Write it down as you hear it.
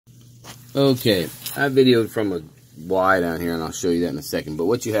Okay, I videoed from a Y down here, and I'll show you that in a second. But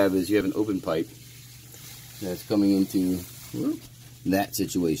what you have is you have an open pipe that's coming into that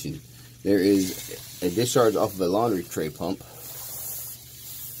situation. There is a discharge off of a laundry tray pump,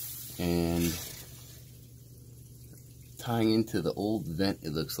 and tying into the old vent,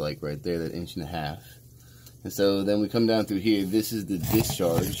 it looks like right there, that 1.5 inches. And so then we come down through here. This is the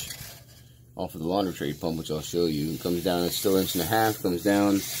discharge off of the laundry tray pump, which I'll show you. It comes down, it's still 1.5 inches, comes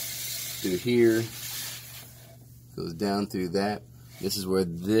down through here, goes down through that. This is where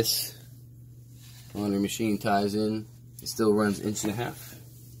this laundry machine ties in. It still runs 1.5 inches.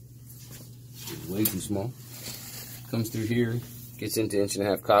 It's way too small. Comes through here, gets into 1.5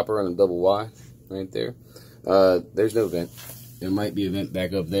 inches copper on a double Y right there. There's no vent. There might be a vent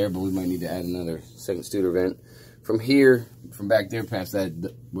back up there, but we might need to add another second Studer vent. From here, from back there past that,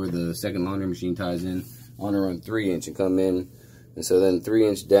 where the second laundry machine ties in, I want to run 3 inch and come in. And so then 3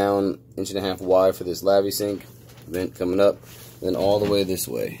 inch down, 1.5 inches wide for this lavy sink, vent coming up, then all the way this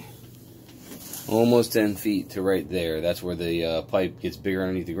way. Almost 10 feet to right there. That's where the pipe gets bigger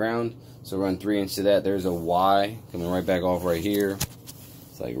underneath the ground. So run 3 inch to that. There's a Y coming right back off right here.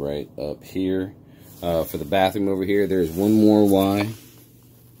 It's like right up here. For the bathroom over here, there's one more Y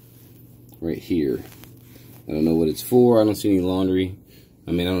right here. I don't know what it's for. I don't see any laundry.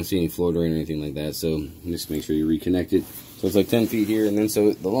 I don't see any floor drain or anything like that. So just make sure you reconnect it. So it's like 10 feet here, and then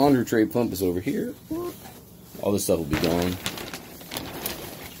so the laundry tray pump is over here. All this stuff will be gone.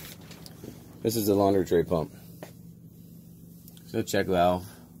 This is the laundry tray pump. So check valve.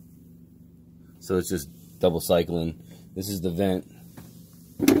 So it's just double cycling. This is the vent.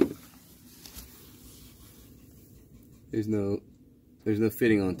 There's no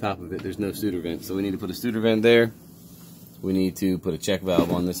fitting on top of it. There's no Studer vent. So we need to put a Studer vent there. We need to put a check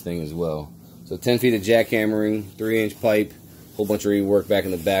valve on this thing as well. So 10 feet of jackhammering, 3 inch pipe, whole bunch of rework back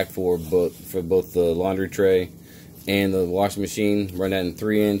in the back for both the laundry tray and the washing machine. Run that in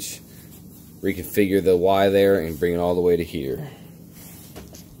 3 inch, reconfigure the Y there, and bring it all the way to here.